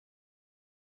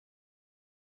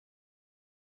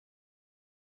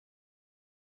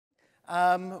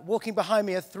Walking behind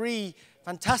me are three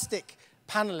fantastic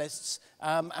panelists,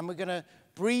 and we're going to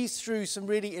breeze through some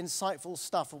really insightful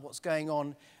stuff of what's going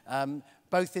on,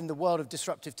 both in the world of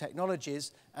disruptive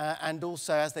technologies and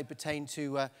also as they pertain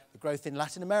to the growth in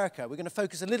Latin America. We're going to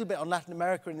focus a little bit on Latin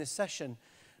America in this session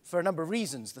for a number of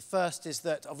reasons. The first is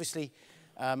that, obviously,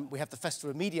 we have the Festival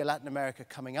of Media Latin America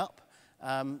coming up,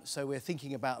 so we're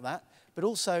thinking about that. But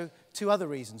also two other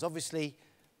reasons. Obviously,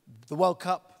 the World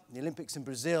Cup, the Olympics in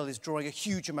Brazil, is drawing a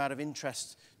huge amount of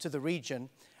interest to the region.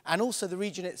 And also the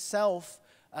region itself,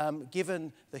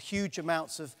 given the huge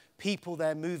amounts of people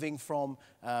there moving from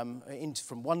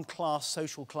one class,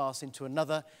 social class, into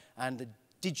another, and the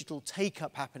digital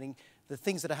take-up happening, the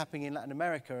things that are happening in Latin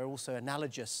America are also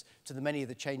analogous to the many of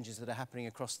the changes that are happening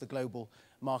across the global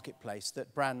marketplace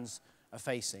that brands are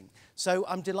facing. So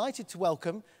I'm delighted to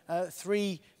welcome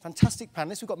three fantastic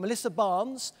panelists. We've got Melissa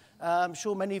Barnes. I'm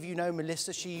sure many of you know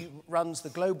Melissa. She runs the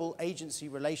global agency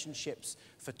relationships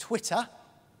for Twitter.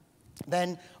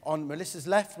 Then on Melissa's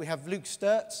left, we have Luke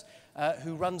Stertz,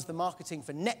 who runs the marketing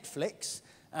for Netflix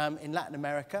in Latin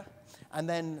America. And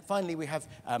then finally, we have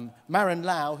Maren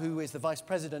Lau, who is the vice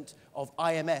president of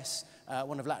IMS,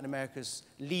 one of Latin America's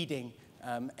leading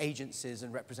agencies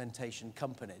and representation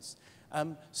companies.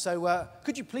 So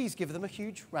could you please give them a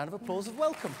huge round of applause of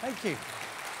welcome? Thank you.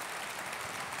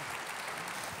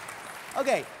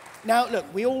 Okay, now look,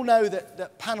 we all know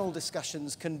that panel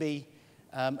discussions can be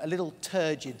a little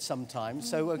turgid sometimes,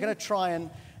 so we're going to try and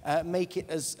make it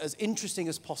as interesting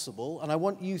as possible, and I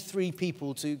want you three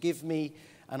people to give me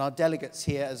and our delegates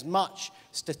here as much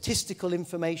statistical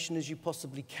information as you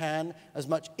possibly can, as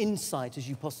much insight as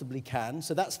you possibly can.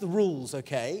 So that's the rules,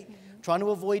 okay? Trying to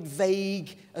avoid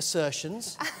vague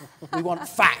assertions. We want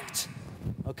fact,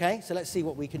 okay? So let's see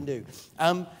what we can do.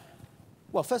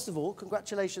 Well, first of all,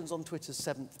 congratulations on Twitter's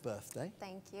 7th birthday.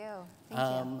 Thank you.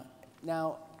 Thank you.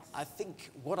 Now, I think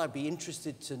what I'd be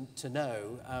interested to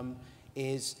know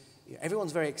is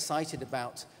everyone's very excited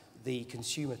about the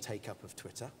consumer take-up of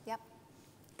Twitter. Yep.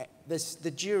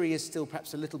 The jury is still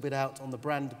perhaps a little bit out on the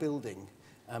brand building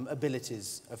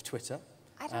abilities of Twitter.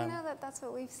 I don't know that that's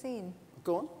what we've seen.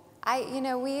 Go on.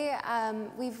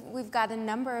 We've got a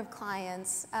number of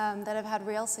clients that have had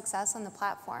real success on the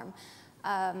platform.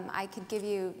 I could give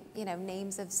you,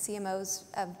 names of CMOs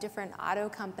of different auto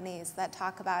companies that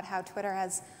talk about how Twitter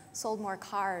has sold more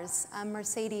cars.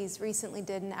 Mercedes recently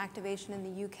did an activation in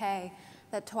the UK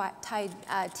that tied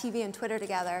TV and Twitter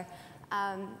together.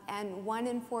 And 1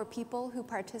 in 4 people who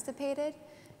participated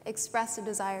expressed a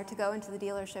desire to go into the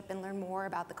dealership and learn more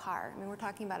about the car. I mean, we're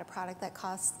talking about a product that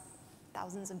costs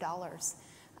thousands of dollars.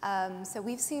 So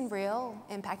we've seen real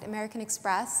impact. American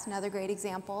Express, another great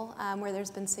example, where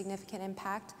there's been significant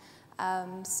impact.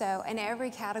 So in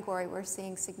every category, we're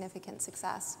seeing significant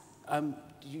success.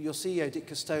 Your CEO, Dick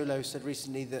Costolo, said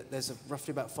recently that there's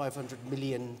roughly about 500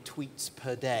 million tweets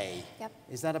per day. Yep.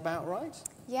 Is that about right?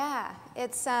 Yeah.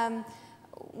 It's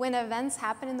when events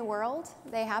happen in the world,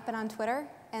 they happen on Twitter.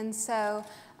 And so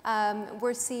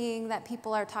we're seeing that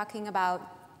people are talking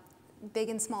about big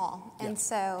and small. And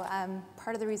so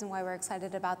part of the reason why we're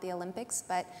excited about the Olympics,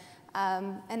 but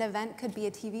an event could be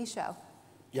a TV show.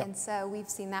 Yep. And so we've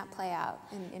seen that play out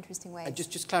in interesting ways. And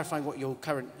just clarifying what your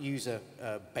current user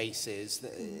base is,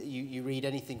 you read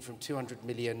anything from 200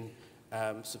 million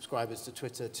subscribers to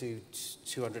Twitter to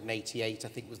 288, I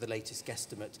think was the latest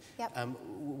guesstimate. Yep.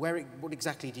 What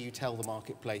exactly do you tell the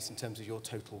marketplace in terms of your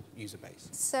total user base?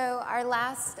 So our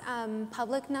last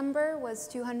public number was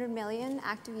 200 million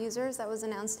active users. That was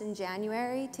announced in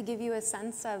January. To give you a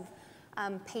sense of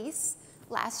pace,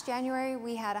 last January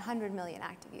we had 100 million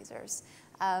active users.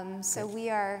 So we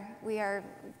are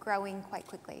growing quite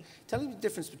quickly. Tell me the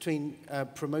difference between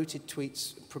promoted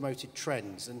tweets and promoted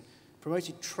trends. And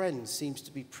promoted trends seems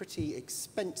to be pretty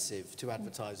expensive to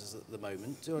advertisers at the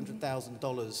moment,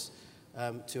 $200,000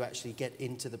 to actually get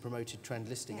into the promoted trend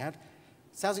listing. Yeah.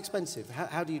 Sounds expensive.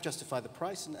 How do you justify the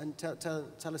price? And tell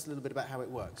us a little bit about how it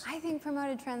works. I think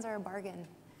promoted trends are a bargain.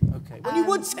 Okay. Well, you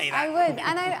would say that. I would.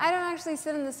 And I don't actually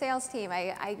sit in the sales team.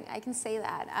 I can say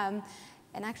that.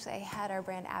 And actually, I had our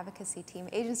brand advocacy team.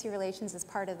 Agency relations is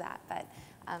part of that, but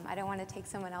I don't want to take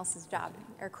someone else's job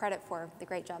or credit for the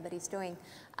great job that he's doing.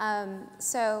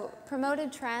 So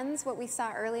promoted trends, what we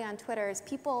saw early on Twitter is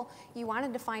you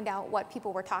wanted to find out what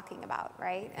people were talking about,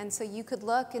 right? And so you could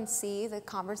look and see the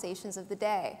conversations of the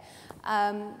day.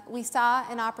 We saw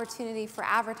an opportunity for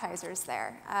advertisers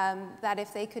there, that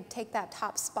if they could take that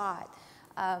top spot,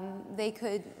 they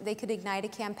could ignite a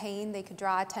campaign, they could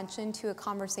draw attention to a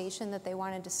conversation that they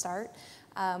wanted to start.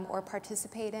 or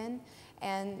participate in.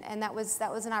 And that was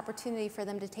an opportunity for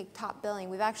them to take top billing.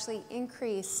 We've actually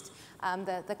increased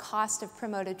the cost of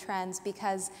promoted trends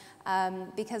because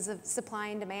of supply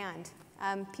and demand.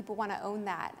 People want to own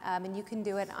that, and you can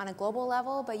do it on a global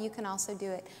level, but you can also do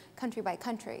it country by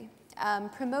country.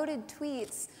 Promoted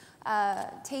tweets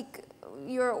take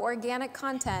your organic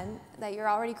content that you're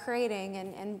already creating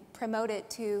and promote it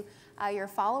to your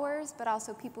followers, but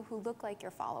also people who look like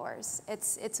your followers.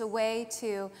 It's a way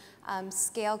to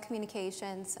scale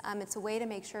communications. It's a way to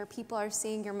make sure people are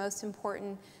seeing your most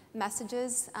important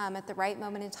messages at the right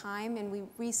moment in time. And we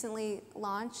recently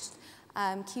launched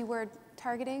keyword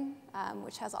targeting,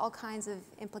 which has all kinds of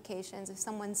implications. If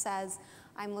someone says,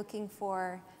 I'm looking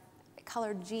for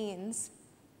colored jeans,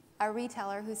 a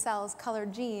retailer who sells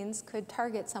colored jeans could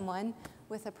target someone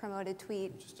with a promoted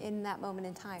tweet in that moment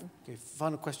in time. Okay,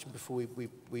 final question before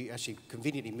we actually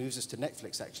conveniently moves us to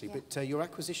Netflix, actually. Yeah. But your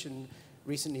acquisition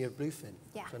recently of Bluefin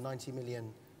for $90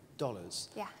 million.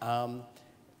 Yeah.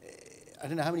 I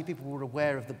don't know how many people were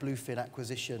aware of the Bluefin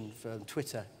acquisition from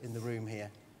Twitter in the room here.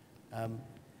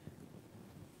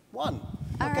 One.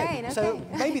 All right, okay. So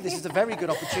maybe this is a very good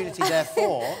opportunity,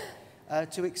 therefore,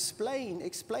 to explain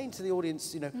to the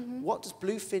audience, what does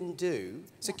Bluefin do?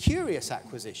 It's a curious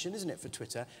acquisition, isn't it, for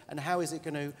Twitter? And how is it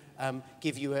going to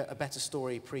give you a better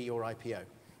story pre your IPO?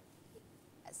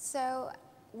 So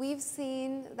we've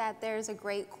seen that there's a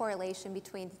great correlation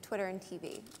between Twitter and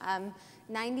TV.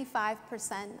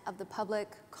 95% of the public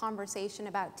conversation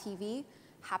about TV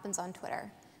happens on Twitter.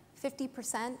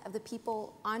 50% of the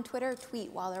people on Twitter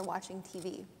tweet while they're watching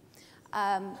TV.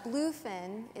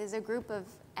 Bluefin is a group of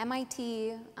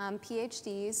MIT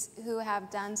PhDs who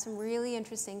have done some really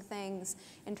interesting things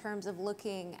in terms of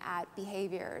looking at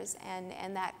behaviors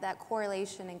and that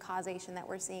correlation and causation that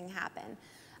we're seeing happen.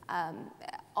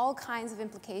 All kinds of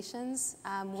implications.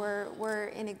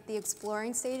 We're in the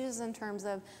exploring stages in terms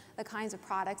of the kinds of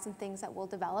products and things that we'll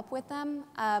develop with them.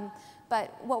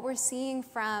 But what we're seeing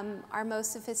from our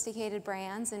most sophisticated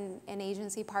brands and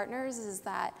agency partners is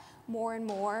that more and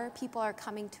more people are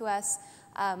coming to us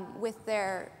with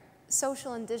their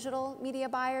social and digital media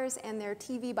buyers and their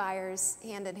TV buyers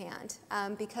hand in hand,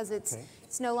 because it's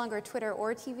no longer Twitter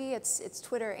or TV, it's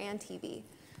Twitter and TV.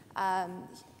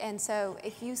 And so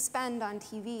if you spend on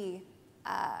TV,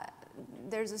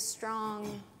 there's a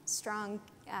strong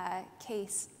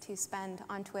case to spend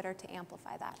on Twitter to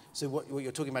amplify that. So what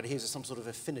you're talking about here is some sort of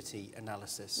affinity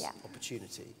analysis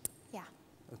opportunity. Yeah.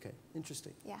 Okay,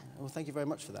 interesting. Yeah. Well, thank you very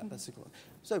much for that. That's a good one.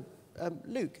 So,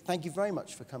 Luke, thank you very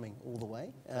much for coming all the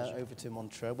way over to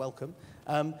Montreux. Welcome.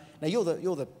 Now, you're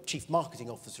the Chief Marketing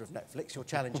Officer of Netflix. Your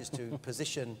challenge is to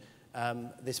position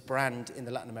this brand in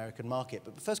the Latin American market.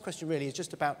 But the first question really is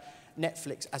just about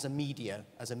Netflix as a media,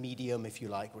 as a medium, if you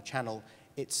like, or channel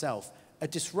itself. A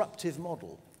disruptive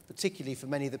model, particularly for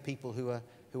many of the people who are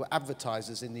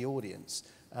advertisers in the audience,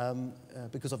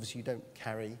 because obviously you don't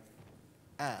carry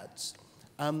ads.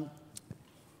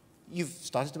 You've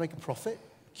started to make a profit.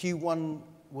 Q1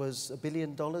 was $1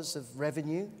 billion of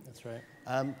revenue. That's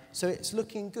right. So it's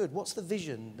looking good. What's the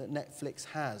vision that Netflix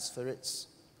has for its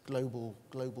global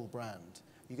brand?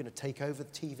 Are you going to take over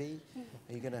TV?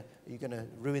 Are you going to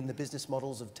ruin the business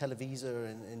models of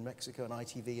Televisa in Mexico and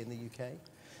ITV in the UK?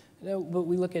 No, but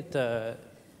we look at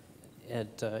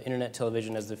internet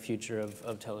television as the future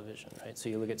of television, right? So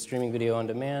you look at streaming video on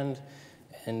demand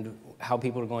and how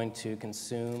people are going to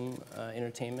consume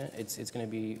entertainment. It's going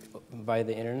to be via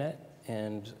the internet,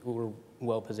 and we're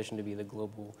well positioned to be the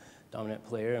global dominant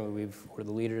player. And we're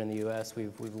the leader in the U.S.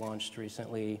 We've launched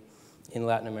recently in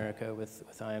Latin America with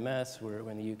IMS. We're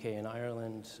in the UK and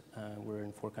Ireland. We're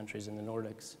in 4 countries in the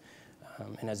Nordics.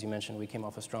 And as you mentioned, we came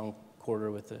off a strong quarter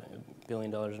with $1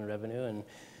 billion in revenue.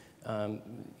 And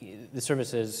the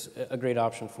service is a great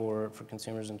option for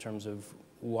consumers in terms of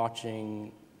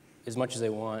watching as much as they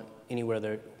want, anywhere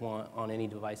they want, on any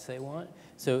device they want.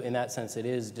 So in that sense, it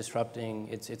is disrupting.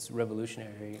 It's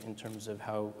revolutionary in terms of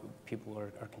how people are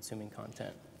consuming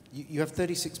content. You have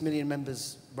 36 million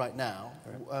members right now.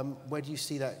 Right. Where do you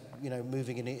see that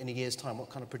moving in a year's time?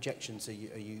 What kind of projections are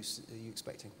you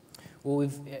expecting? Well,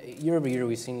 year over year,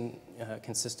 we've seen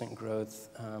consistent growth.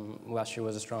 Last year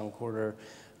was a strong quarter.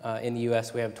 In the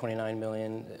U.S., we have 29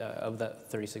 million. Of that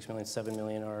 36 million, 7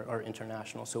 million are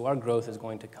international. So our growth is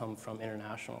going to come from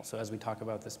international. So as we talk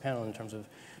about this panel in terms of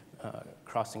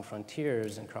crossing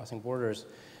frontiers and crossing borders,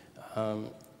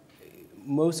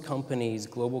 most companies,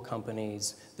 global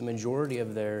companies, the majority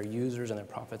of their users and their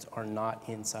profits are not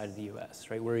inside of the US,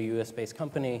 right? We're a US-based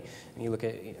company, and you look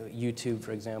at YouTube,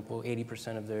 for example,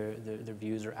 80% of their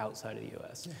views are outside of the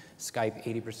US. Yeah. Skype,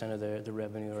 80% of the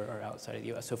revenue are outside of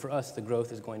the US. So for us, the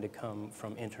growth is going to come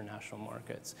from international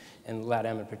markets. And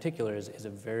LATAM in particular is a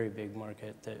very big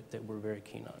market that we're very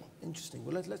keen on. Interesting.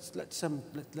 Well, let's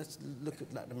look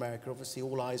at Latin America. Obviously,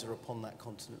 all eyes are upon that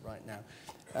continent right now.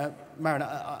 Maren,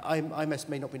 IMS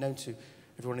may not be known to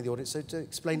everyone in the audience, so to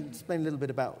explain a little bit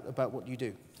about what you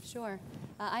do. Sure.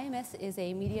 IMS is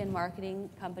a media and marketing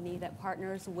company that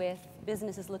partners with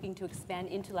businesses looking to expand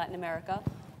into Latin America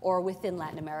or within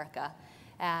Latin America.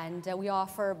 And we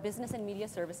offer business and media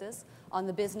services. On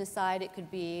the business side, it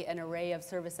could be an array of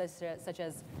services such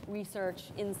as research,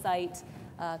 insight,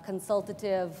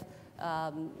 consultative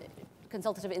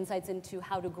insights into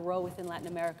how to grow within Latin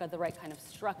America, the right kind of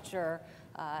structure,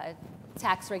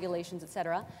 tax regulations, et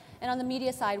cetera. And on the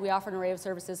media side, we offer an array of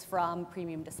services from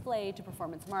premium display to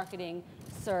performance marketing,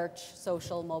 search,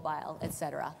 social, mobile, et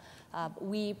cetera.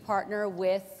 We partner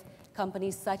with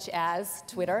companies such as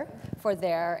Twitter for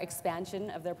their expansion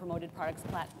of their promoted products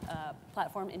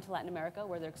platform into Latin America.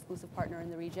 We're their exclusive partner in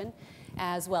the region,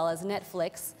 as well as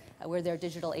Netflix, we're their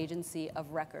digital agency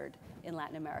of record in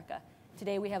Latin America.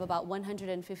 Today we have about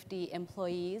 150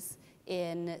 employees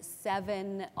in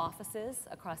 7 offices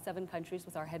across 7 countries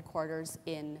with our headquarters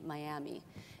in Miami.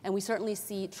 And we certainly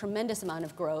see tremendous amount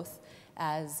of growth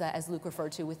as Luke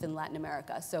referred to, within Latin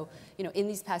America. So, in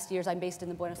these past years, I'm based in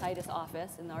the Buenos Aires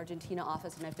office, in the Argentina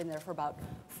office, and I've been there for about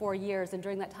 4 years. And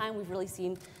during that time, we've really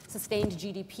seen sustained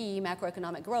GDP,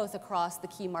 macroeconomic growth across the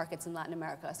key markets in Latin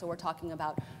America. So we're talking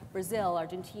about Brazil,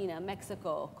 Argentina,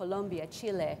 Mexico, Colombia,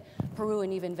 Chile, Peru,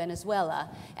 and even Venezuela.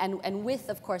 And with,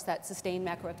 of course, that sustained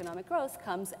macroeconomic growth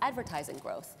comes advertising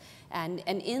growth. And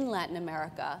in Latin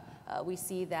America, we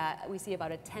see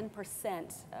about a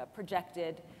 10%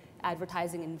 projected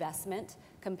advertising investment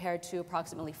compared to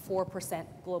approximately 4%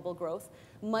 global growth.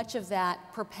 Much of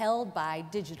that propelled by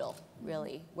digital,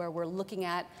 really, where we're looking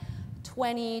at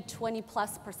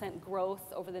 20+%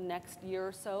 growth over the next year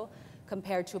or so,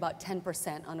 compared to about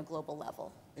 10% on a global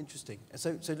level. Interesting.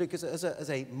 So Luke, as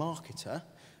a marketer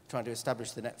trying to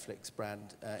establish the Netflix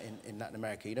brand in Latin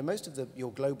America, most of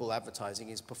your global advertising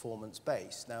is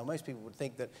performance-based. Now, most people would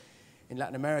think that in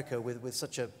Latin America, with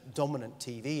such a dominant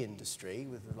TV industry,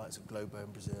 with the likes of Globo in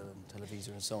Brazil and Televisa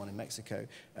and so on in Mexico,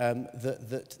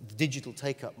 that digital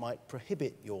take-up might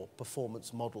prohibit your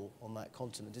performance model on that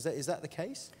continent. Is that the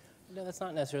case? No, that's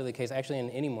not necessarily the case. Actually, in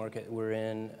any market we're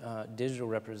in, digital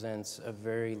represents a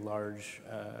very large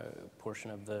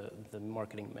portion of the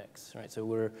marketing mix, right? So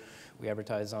we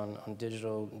advertise on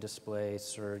digital, display,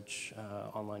 search,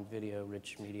 online video,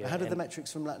 rich media. How do the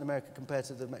metrics from Latin America compare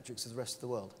to the metrics of the rest of the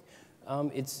world?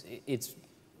 It's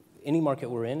any market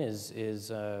we're in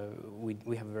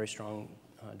we have a very strong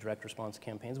direct response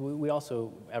campaigns. We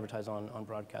also advertise on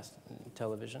broadcast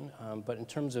television, but in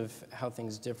terms of how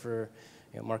things differ,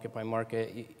 market by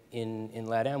market, in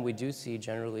LATAM we do see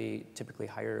typically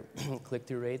higher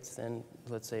click-through rates than,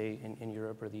 let's say, in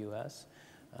Europe or the US.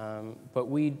 But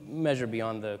we measure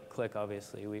beyond the click,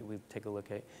 obviously. We take a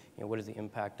look at what is the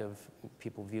impact of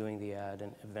people viewing the ad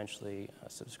and eventually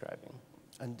subscribing.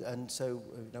 And so,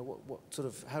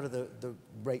 how do the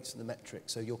rates and the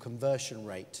metrics, so your conversion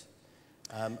rate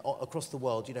across the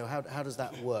world, how does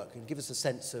that work? And give us a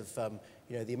sense of,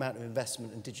 the amount of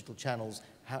investment in digital channels,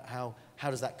 how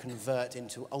does that convert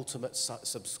into ultimate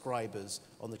subscribers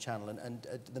on the channel? And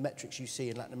the metrics you see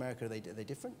in Latin America, are they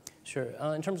different? Sure.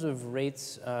 In terms of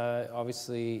rates,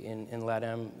 obviously in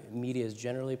LATAM, media is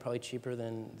generally probably cheaper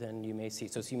than you may see.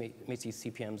 So you may see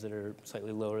CPMs that are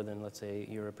slightly lower than, let's say,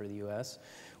 Europe or the US,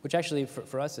 which actually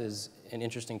for us is an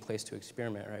interesting place to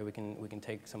experiment, right? We can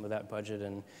take some of that budget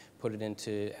and put it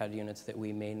into ad units that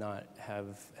we may not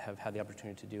have had the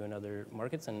opportunity to do in other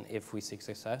markets. And if we see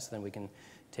success, then we can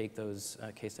take those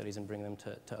case studies and bring them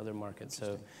to other markets.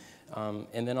 So,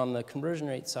 and then on the conversion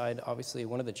rate side, obviously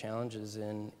one of the challenges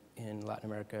in Latin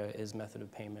America is method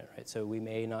of payment, right? So we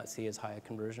may not see as high a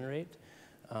conversion rate.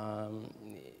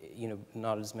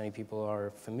 Not as many people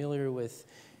are familiar with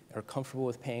or comfortable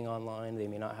with paying online. They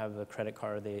may not have a credit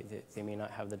card. They may not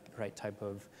have the right type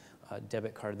of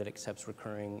debit card that accepts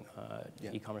recurring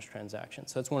e-commerce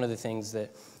transactions. So that's one of the things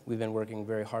that we've been working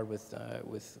very hard with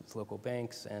local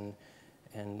banks and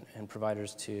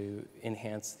providers to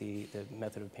enhance the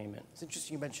method of payment. It's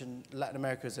interesting you mentioned Latin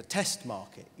America as a test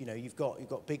market. You've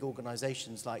got big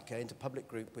organizations like Interpublic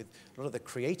Group with a lot of the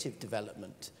creative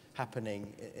development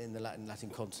happening in the Latin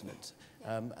continent,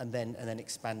 and then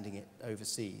expanding it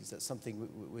overseas. That's something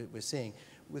we're seeing.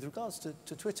 with regards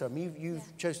to Twitter, I mean,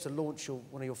 you've chose to launch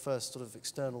one of your first sort of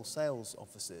external sales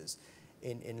offices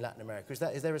in Latin America.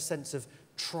 Is there a sense of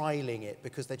trialing it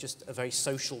because they're just a very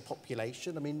social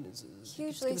population? I mean,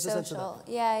 hugely social.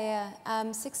 Yeah.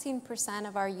 16%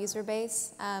 of our user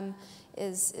base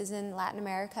is in Latin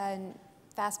America, and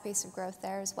fast pace of growth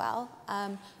there as well.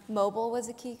 Mobile was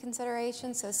a key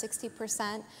consideration, so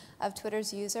 60% of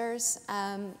Twitter's users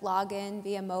log in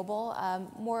via mobile.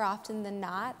 More often than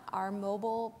not, our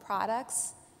mobile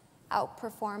products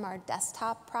outperform our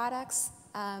desktop products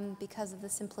because of the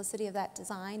simplicity of that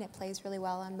design. It plays really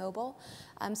well on mobile.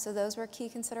 So those were key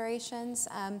considerations.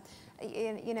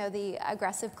 You know, the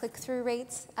aggressive click-through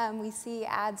rates, we see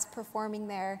ads performing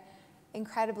there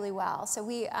incredibly well. So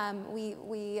we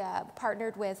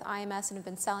partnered with IMS and have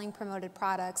been selling promoted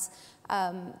products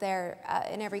there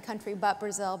in every country but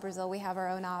Brazil. Brazil, we have our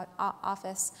own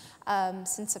office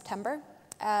since September.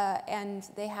 And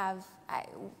they have,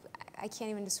 I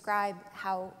can't even describe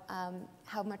how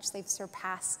much they've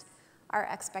surpassed our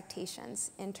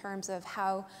expectations in terms of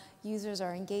how users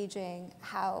are engaging,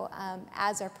 how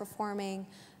ads are performing,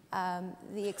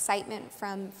 the excitement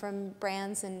from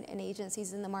brands and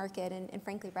agencies in the market, and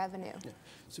frankly, revenue. Yeah.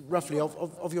 So roughly,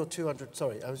 of your 200,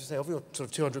 sorry, I was going to say, of your sort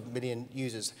of 200 million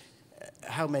users,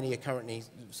 how many are currently,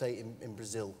 say, in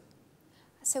Brazil?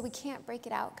 So we can't break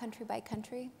it out country by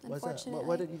country, unfortunately.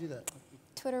 Why don't you do that?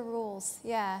 Twitter rules,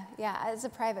 yeah, as a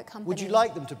private company. Would you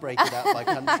like them to break it out by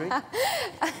country?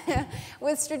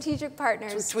 With strategic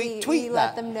partners, tweet we that.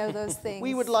 let them know those things.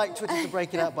 We would like Twitter to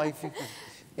break it out by...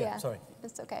 Yeah, sorry.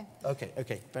 It's okay.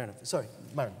 Okay, fair enough. Sorry,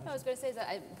 Maren. I was going to say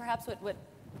that perhaps what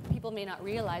people may not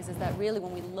realize is that really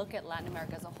when we look at Latin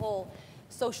America as a whole,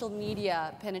 social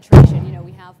media penetration, you know,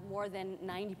 we have more than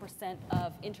 90%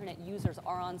 of internet users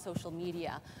are on social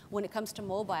media. When it comes to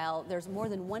mobile, there's more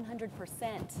than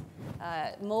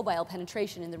 100% mobile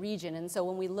penetration in the region. And so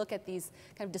when we look at these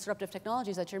kind of disruptive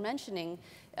technologies that you're mentioning,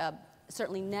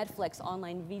 certainly Netflix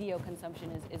online video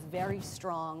consumption is very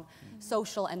strong.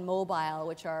 Social and mobile,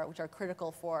 which are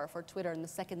critical for Twitter, and the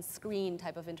second screen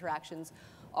type of interactions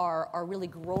are really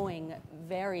growing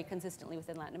very consistently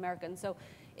within Latin America. And so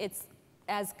it's,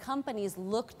 as companies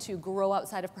look to grow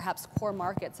outside of perhaps core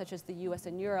markets such as the US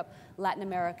and Europe, Latin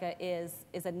America is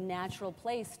a natural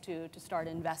place to start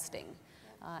investing.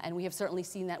 And we have certainly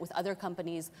seen that with other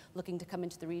companies looking to come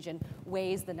into the region.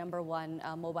 Waze, the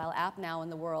 #1 mobile app now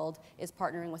in the world, is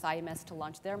partnering with IMS to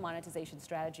launch their monetization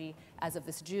strategy as of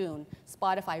this June.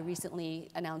 Spotify recently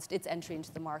announced its entry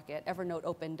into the market. Evernote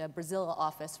opened a Brazil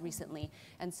office recently.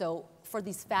 And so for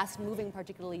these fast-moving,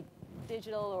 particularly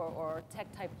digital or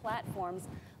tech-type platforms,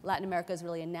 Latin America is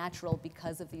really a natural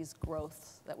because of these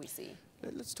growths that we see.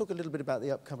 Let's talk a little bit about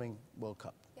the upcoming World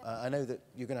Cup. I know that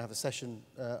you're going to have a session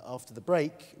after the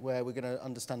break where we're going to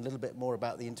understand a little bit more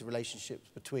about the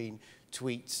interrelationships between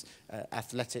tweets,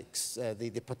 athletics,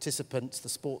 the participants, the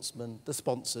sportsmen, the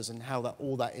sponsors, and how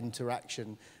all that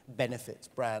interaction benefits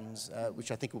brands,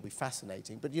 which I think will be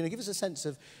fascinating. But give us a sense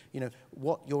of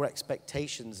what your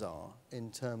expectations are in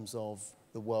terms of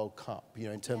the World Cup.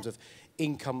 In terms of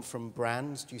income from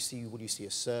brands, would you see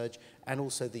a surge, and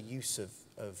also the use of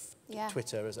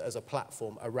Twitter as a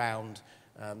platform around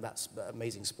that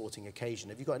amazing sporting occasion.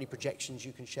 Have you got any projections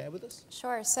you can share with us?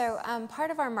 Sure. So part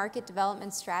of our market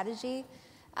development strategy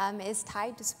is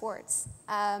tied to sports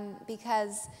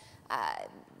because,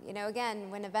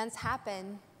 again, when events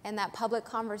happen and that public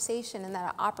conversation and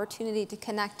that opportunity to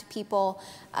connect to people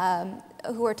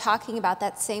who are talking about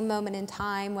that same moment in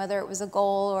time, whether it was a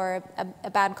goal or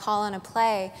a bad call on a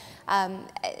play,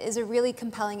 is a really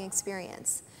compelling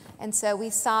experience. And so we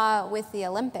saw with the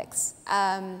Olympics,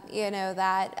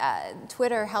 that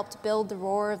Twitter helped build the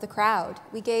roar of the crowd.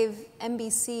 We gave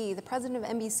NBC, the president of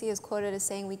NBC is quoted as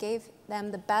saying, we gave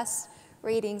them the best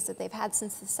ratings that they've had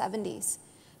since the 70s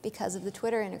because of the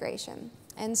Twitter integration.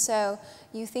 And so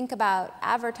you think about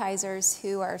advertisers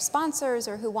who are sponsors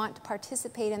or who want to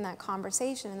participate in that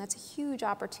conversation, and that's a huge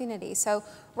opportunity. So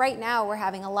right now we're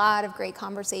having a lot of great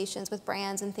conversations with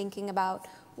brands and thinking about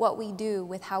what we do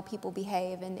with how people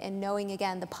behave and knowing,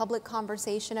 again, the public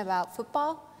conversation about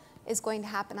football is going to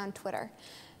happen on Twitter.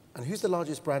 And who's the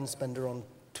largest brand spender on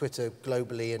Twitter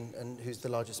globally, and who's the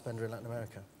largest spender in Latin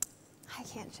America? I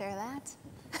can't share that.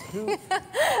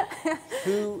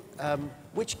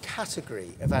 Which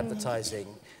category of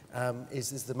advertising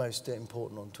is the most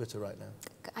important on Twitter right now?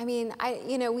 I mean,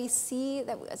 we see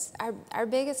that our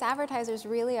biggest advertisers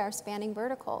really are spanning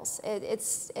verticals.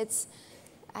 It's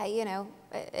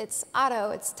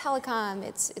auto, it's telecom,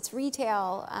 it's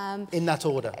retail. In that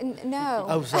order? No.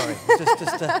 Oh, sorry.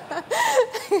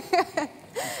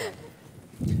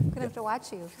 gonna have to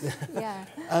watch you. Yeah.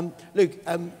 Luke,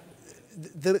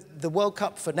 the World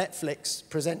Cup for Netflix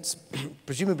presents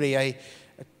presumably a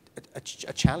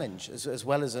challenge as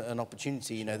well as an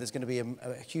opportunity. You know, there's going to be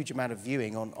a huge amount of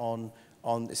viewing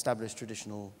on established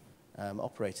traditional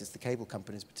operators, the cable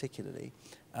companies particularly.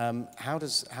 How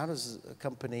does a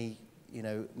company, you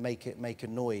know, make a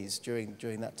noise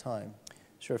during that time?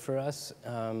 Sure. For us,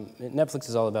 Netflix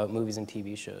is all about movies and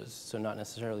TV shows, so not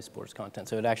necessarily sports content.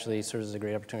 So it actually serves as a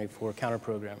great opportunity for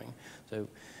counter-programming. So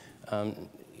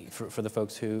for the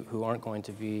folks who aren't going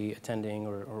to be attending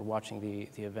or watching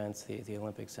the events, the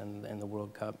Olympics and the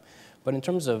World Cup. But in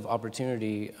terms of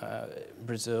opportunity,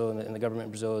 Brazil and the government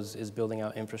in Brazil is building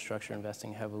out infrastructure,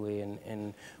 investing heavily,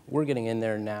 and we're getting in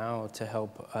there now to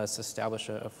help us establish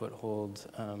a foothold,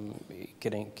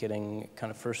 getting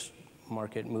kind of first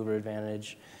market mover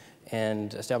advantage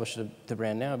and establish the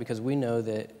brand now, because we know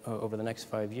that over the next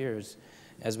 5 years,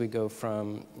 as we go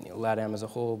from LATAM as a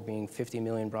whole being 50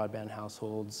 million broadband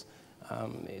households,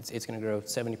 it's going to grow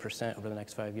 70% over the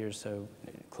next 5 years, so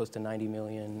close to 90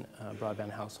 million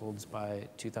broadband households by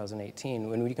 2018.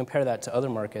 When we compare that to other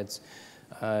markets,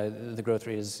 the growth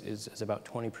rate is about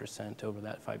 20% over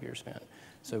that 5-year span.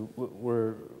 So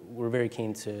we're very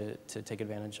keen to take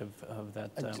advantage of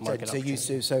that market opportunity.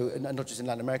 So not just in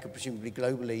Latin America, presumably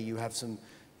globally, you have some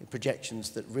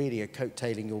projections that really are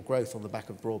coattailing your growth on the back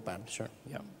of broadband. Sure.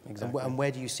 Yeah. Exactly. And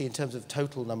where do you see, in terms of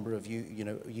total number of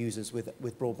users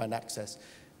with broadband access,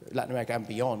 Latin America and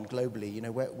beyond globally? You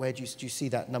know, where do you see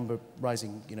that number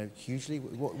rising? You know, hugely.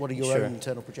 What are your own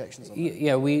internal projections on that?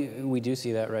 Yeah, we do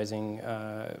see that rising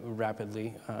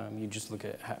rapidly. You just look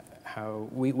at how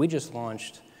we just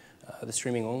launched the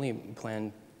streaming only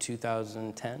plan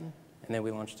 2010, and then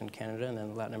we launched in Canada and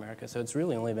then Latin America. So it's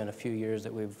really only been a few years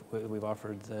that we've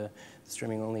offered the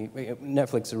streaming only.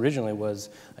 Netflix originally was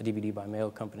a DVD by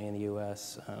mail company in the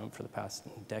U.S. For the past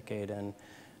decade, and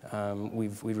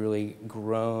we've really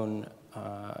grown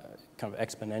kind of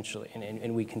exponentially,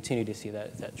 and we continue to see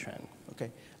that trend.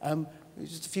 Okay.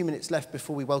 Just a few minutes left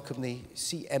before we welcome the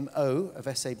CMO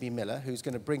of SAB Miller, who's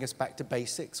going to bring us back to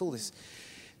basics. All this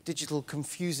digital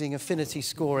confusing affinity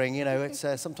scoring, you know, it's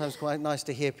sometimes quite nice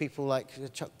to hear people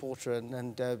like Chuck Porter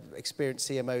and experienced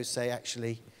CMOs say,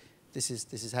 actually, this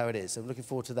is how it is. So I'm looking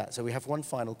forward to that. So we have one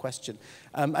final question,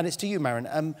 and it's to you,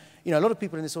 Maren. You know, a lot of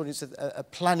people in this audience are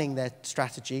planning their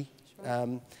strategy.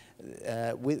 Sure.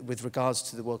 With regards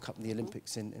to the World Cup and the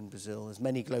Olympics in Brazil. There's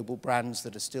many global brands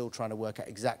that are still trying to work out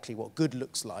exactly what good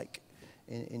looks like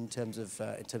in terms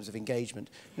of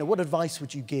engagement. You know, what advice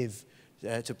would you give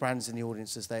to brands in the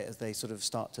audience as they sort of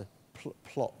start to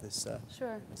plot this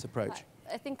this approach?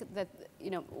 I think that, you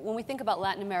know, when we think about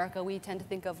Latin America, we tend to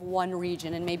think of one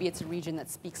region, and maybe it's a region that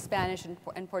speaks Spanish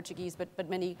and Portuguese, but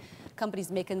many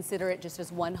companies may consider it just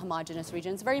as one homogenous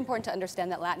region. It's very important to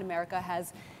understand that Latin America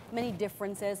has many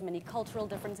differences, many cultural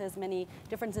differences, many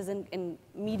differences in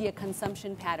media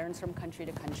consumption patterns from country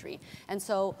to country. And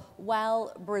so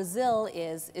while Brazil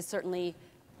is certainly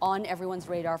on everyone's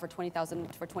radar for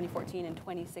 2014 and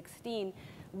 2016,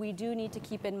 we do need to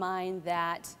keep in mind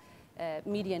that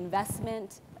media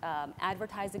investment,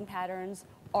 advertising patterns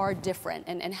are different,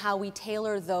 and how we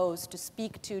tailor those to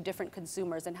speak to different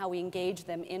consumers and how we engage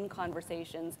them in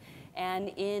conversations and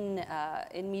in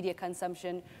media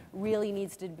consumption really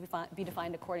needs to be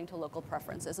defined according to local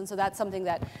preferences. And so that's something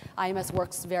that IMS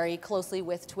works very closely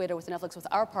with Twitter, with Netflix, with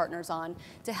our partners on,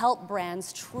 to help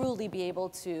brands truly be able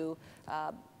to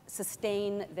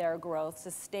sustain their growth,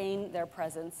 sustain their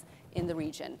presence in the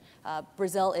region.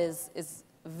 Brazil is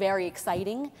very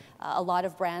exciting. A lot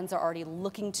of brands are already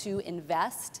looking to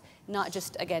invest, not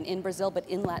just, again, in Brazil, but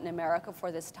in Latin America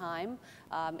for this time.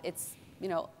 It's, you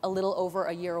know, a little over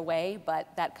a year away, but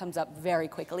that comes up very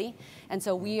quickly. And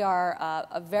so we are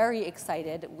very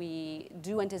excited. We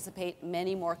do anticipate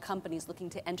many more companies looking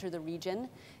to enter the region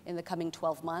in the coming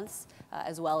 12 months,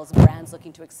 as well as brands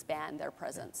looking to expand their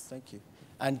presence. Thank you.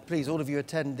 And please, all of you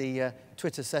attend the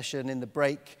Twitter session in the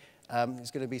break.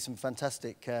 There's going to be some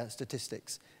fantastic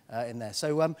statistics in there.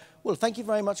 So, well, thank you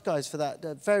very much, guys, for that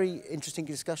very interesting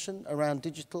discussion around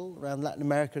digital, around Latin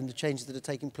America and the changes that are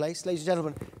taking place. Ladies and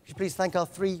gentlemen, could you please thank our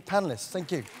 3 panelists?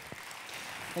 Thank you.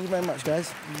 Thank you very much,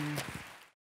 guys.